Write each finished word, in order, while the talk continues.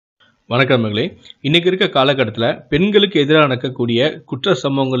வணக்கம் மகளே. இன்னைக்கு இருக்க காலகட்டத்துல பெண்களுக்கு எதிராக நடக்கக்கூடிய குற்ற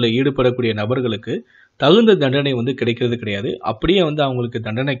சம்பவங்களில் ஈடுபடக்கூடிய நபர்களுக்கு தகுந்த தண்டனை கிடைக்கிறது கிடையாது. அப்படியே அவங்களுக்கு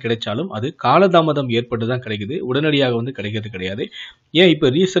தண்டனை கிடைச்சாலும் அது காலதாமதம் ஏற்பட்டு தான் கிடைக்குது. உடனடியாக கிடைக்கிறது கிடையாது. ஏன்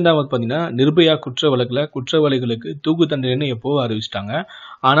இப்போ ரீசெண்டாக பார்த்தீங்கன்னா நிர்பயா குற்ற வழக்கில் குற்றவாளிகளுக்கு தூக்கு தண்டனை எப்போ அறிவிச்சிட்டாங்க.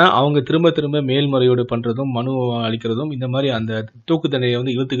 ஆனால் அவங்க திரும்ப திரும்ப மேல்முறையீடு பண்ணுறதும் மனு அளிக்கிறதும் இந்த மாதிரி அந்த தூக்கு தண்டனையை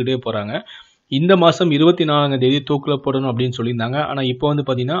இழுத்துக்கிட்டே போகிறாங்க. இந்த மாதம் 24ஆம் தேதி தூக்கில் போடணும் அப்படின்னு சொல்லியிருந்தாங்க. ஆனால் இப்போ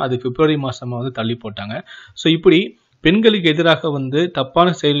பார்த்தீங்கன்னா அது பிப்ரவரி மாதமாக தள்ளி போட்டாங்க. ஸோ இப்படி பெண்களுக்கு எதிராக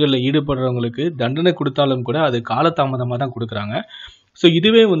தப்பான செயல்களில் ஈடுபடுறவங்களுக்கு தண்டனை கொடுத்தாலும் கூட அது காலதாமதமாக தான் கொடுக்குறாங்க. ஸோ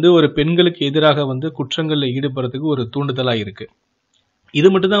இதுவே ஒரு பெண்களுக்கு எதிராக குற்றங்களில் ஈடுபடுறதுக்கு ஒரு தூண்டுதலாக இருக்குது. இது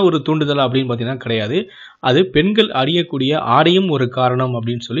மட்டும் தான் ஒரு தூண்டுதல் அப்படின்னு பார்த்தீங்கன்னா கிடையாது. அது பெண்கள் அணியக்கூடிய ஆடையும் ஒரு காரணம்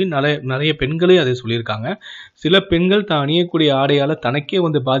அப்படின்னு சொல்லி நிறைய பெண்களே அதை சொல்லியிருக்காங்க. சில பெண்கள் தான் அணியக்கூடிய ஆடையால் தனக்கே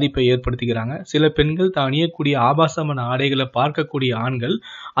பாதிப்பை ஏற்படுத்திக்கிறாங்க. சில பெண்கள் தான் அணியக்கூடிய ஆபாசமான ஆடைகளை பார்க்கக்கூடிய ஆண்கள்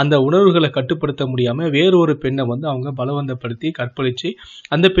அந்த உணர்வுகளை கட்டுப்படுத்த முடியாமல் வேறொரு பெண்ணை அவங்க பலவந்தப்படுத்தி கற்பழித்து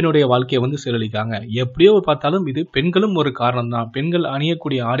அந்த பெண்ணுடைய வாழ்க்கையை சீரழிக்காங்க. எப்படியோ பார்த்தாலும் இது பெண்களும் ஒரு காரணம் தான், பெண்கள்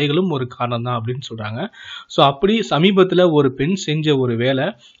அணியக்கூடிய ஆடைகளும் ஒரு காரணம் தான் அப்படின்னு சொல்கிறாங்க. ஸோ அப்படி சமீபத்தில் ஒரு பெண் செஞ்ச ஒரு வேலை,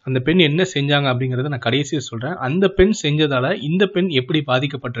 அந்த பெண் என்ன செஞ்சாங்க அப்படிங்கிறத நான் கடைசியாக சொல்கிறேன். அந்த பெண் செஞ்சதால இந்த பெண் எப்படி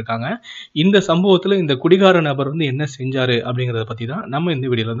பாதிக்கப்பட்டிருக்காங்க, இந்த சம்பவத்தில் இந்த குடிகார நபர் என்ன செஞ்சாரு அப்படிங்கிறத பற்றி தான் நம்ம இந்த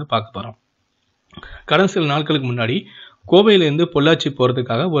வீடியோல பார்க்க போகிறோம். கடந்த சில நாட்களுக்கு முன்னாடி கோவையிலேருந்து பொள்ளாச்சி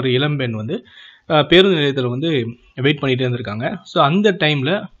போகிறதுக்காக ஒரு இளம்பெண் பேருந்து நிலையத்தில் வெயிட் பண்ணிகிட்டே இருந்திருக்காங்க. ஸோ அந்த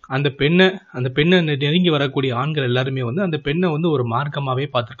டைமில் அந்த பெண்ணை நெருங்கி வரக்கூடிய ஆண்கள் எல்லாருமே அந்த பெண்ணை ஒரு மார்க்கமாகவே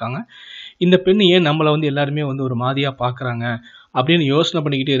பார்த்துருக்காங்க. இந்த பெண் ஏன் நம்மளை எல்லாருமே ஒரு மாதிரியாக பார்க்குறாங்க அப்படின்னு யோசனை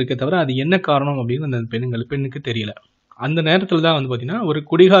பண்ணிக்கிட்டே இருக்க தவிர அது என்ன காரணம் அப்படின்னு அந்த பெண்ணுக்கு தெரியல. அந்த நேரத்தில் தான் பார்த்தீங்கன்னா ஒரு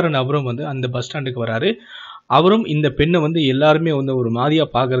குடிகார நபரும் அந்த பஸ் ஸ்டாண்டுக்கு வராரு. அவரும் இந்த பெண்ணை எல்லாருமே ஒரு மாதிரியாக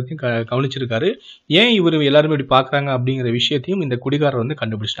பார்க்கறதையும் கவனிச்சிருக்காரு. ஏன் இவர் எல்லாருமே இப்படி பார்க்குறாங்க அப்படிங்கிற விஷயத்தையும் இந்த குடிகாரர்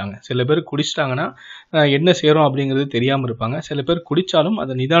கண்டுபிடிச்சிட்டாங்க. சில பேர் குடிச்சிட்டாங்கன்னா என்ன செய்கிறோம் அப்படிங்கிறது தெரியாமல் இருப்பாங்க. சில பேர் குடித்தாலும்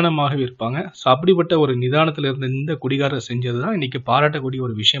அதை நிதானமாகவே இருப்பாங்க. ஸோ அப்படிப்பட்ட ஒரு நிதானத்தில் இருந்த இந்த குடிகாரர் செஞ்சது தான் இன்றைக்கி பாராட்டக்கூடிய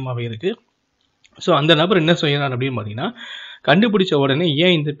ஒரு விஷயமாகவே இருக்குது. ஸோ அந்த நபர் என்ன செய்யறார் அப்படின்னு பார்த்தீங்கன்னா, கண்டுபிடிச்ச உடனே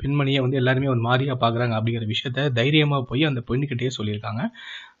ஏன் இந்த பெண்மணியை எல்லாருமே ஒரு மாதிரியாக பார்க்குறாங்க அப்படிங்கிற விஷயத்த தைரியமாக போய் அந்த பெண்ணுக்கிட்டே சொல்லியிருக்காங்க.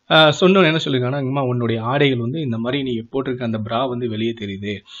 சொன்னோன்னு என்ன சொல்லியிருக்காங்கன்னா, அம்மா உன்னுடைய ஆடைகள் இந்த மாதிரி நீ போட்டிருக்க அந்த பிரா வெளியே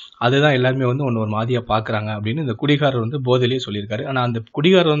தெரியுது, அதுதான் எல்லாருமே ஒன்று ஒரு மாதிரியாக பார்க்குறாங்க அப்படின்னு இந்த குடிகாரர் போதையிலேயே சொல்லியிருக்காரு. ஆனால் அந்த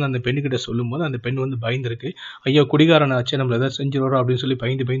குடிகாரர் அந்த பெண்ணுக்கிட்ட சொல்லும்போது அந்த பெண் பயந்துருக்கு. ஐயோ குடிகாரன் ஆச்சு, நம்மள ஏதாவது செஞ்சிடறோம் அப்படின்னு சொல்லி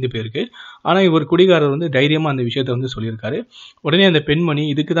பயந்து போயிருக்கு. ஆனால் இவர் குடிகாரர் தைரியமாக அந்த விஷயத்த சொல்லியிருக்காரு. உடனே அந்த பெண்மணி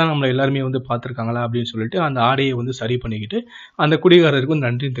இதுக்கு தான் நம்மளை எல்லாருமே பார்த்துருக்காங்களா அப்படின்னு சொல்லிட்டு அந்த ஆடையை சரி பண்ணிக்கிட்டு அந்த குடிகாரருக்கு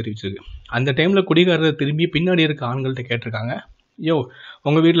நன்றி தெரிவிச்சிருக்கு. அந்த டைமில் குடிகாரர் திரும்பி பின்னாடி இருக்க ஆண்கள்கிட்ட கேட்டிருக்காங்க, யோ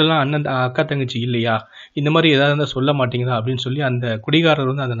உங்கள் வீட்டிலலாம் அண்ணன் அக்கா தங்கச்சி இல்லையா, இந்த மாதிரி ஏதாவது இருந்தால் சொல்ல மாட்டீங்களா அப்படின்னு சொல்லி அந்த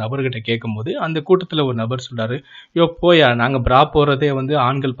குடிகாரர் அந்த நபர்கிட்ட கேட்கும்போது அந்த கூட்டத்தில் ஒரு நபர் சொல்கிறாரு, யோ போயா, நாங்கள் பிரா போடுறதே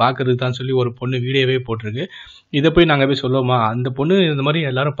ஆண்கள் பார்க்கறதுக்கு தான் சொல்லி ஒரு பொண்ணு வீடியோவே போட்டிருக்கு, இதை போய் நாங்கள் போய் சொல்லுவோமா, அந்த பொண்ணு இந்த மாதிரி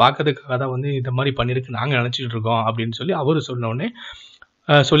எல்லாரும் பார்க்கறதுக்காக தான் இந்த மாதிரி பண்ணியிருக்கு நாங்கள் நினச்சிட்டு இருக்கோம் அப்படின்னு சொல்லி அவர் சொன்னோடனே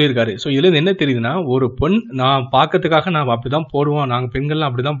சொல்லியிருக்காரு. ஸோ இதுலேருந்து என்ன தெரியுதுன்னா, ஒரு பொண் நான் பார்க்கறதுக்காக நான் அப்படி தான் போடுவோம், நாங்கள் பெண்கள்லாம்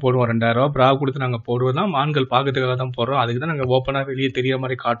அப்படி தான் போடுவோம், 2000 பிரா கொடுத்து நாங்கள் போடுவோம், ஆண்கள் பார்க்கறதுக்காக தான் போடுறோம், அதுக்கு தான் நாங்கள் ஓப்பனாக வெளியே தெரியாத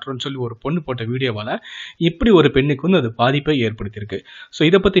மாதிரி காட்டுறோம்னு சொல்லி ஒரு பொண்ணு போட்ட வீடியோவால் இப்படி ஒரு பெண்ணுக்கு அது பாதிப்பை ஏற்படுத்தியிருக்கு. ஸோ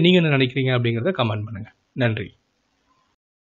இதை பற்றி நீங்கள் என்ன நினைக்கிறீங்க அப்படிங்கிறத கமெண்ட் பண்ணுங்கள். நன்றி.